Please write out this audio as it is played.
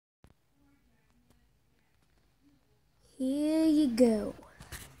you go.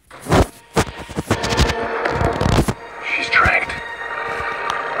 She's tracked.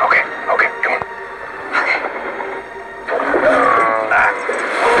 Okay, come on.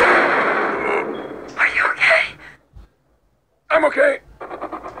 Are you okay? I'm okay.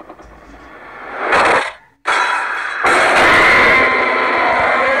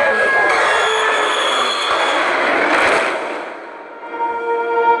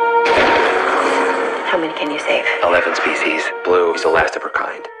 How many can you save? 11 species. Blue is the last of her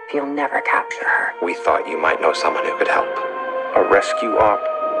kind. You'll never capture her. We thought you might know someone who could help. A rescue op.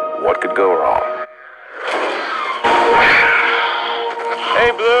 What could go wrong?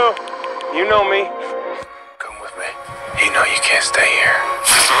 Hey, Blue. You know me. Come with me. You know you can't stay here.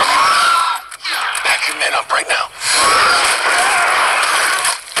 Pack your men up right now.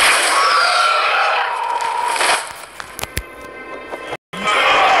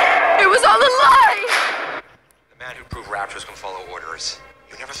 It was all a lie! The man who proved raptors can follow orders.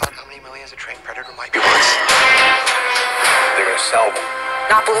 You never thought how many millions a trained predator might be worth? They're gonna sell them.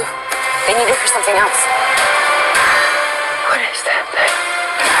 Not Blue. They need it for something else. What is that thing?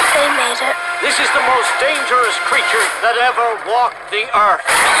 They made it. This is the most dangerous creature that ever walked the earth.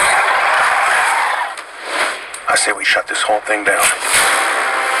 I say we shut this whole thing down.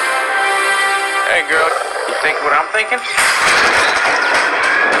 Hey, girl. You think what I'm thinking?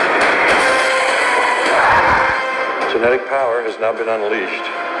 Genetic power has now been unleashed.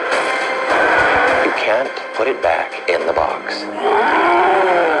 You can't put it back in the box.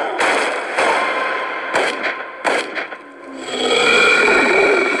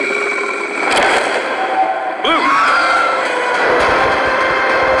 Blue!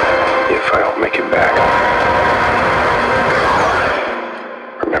 If I don't make it back,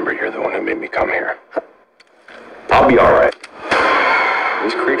 remember you're the one who made me come here. I'll be all right.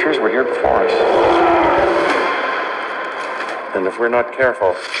 These creatures were here before us. And if we're not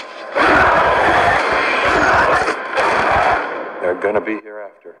careful, they're gonna be here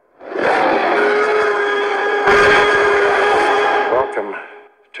after. Welcome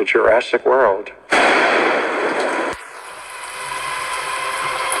to Jurassic World.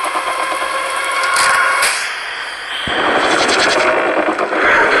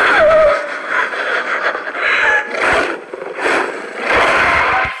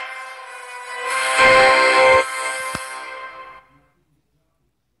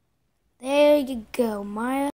 There you go, Maya.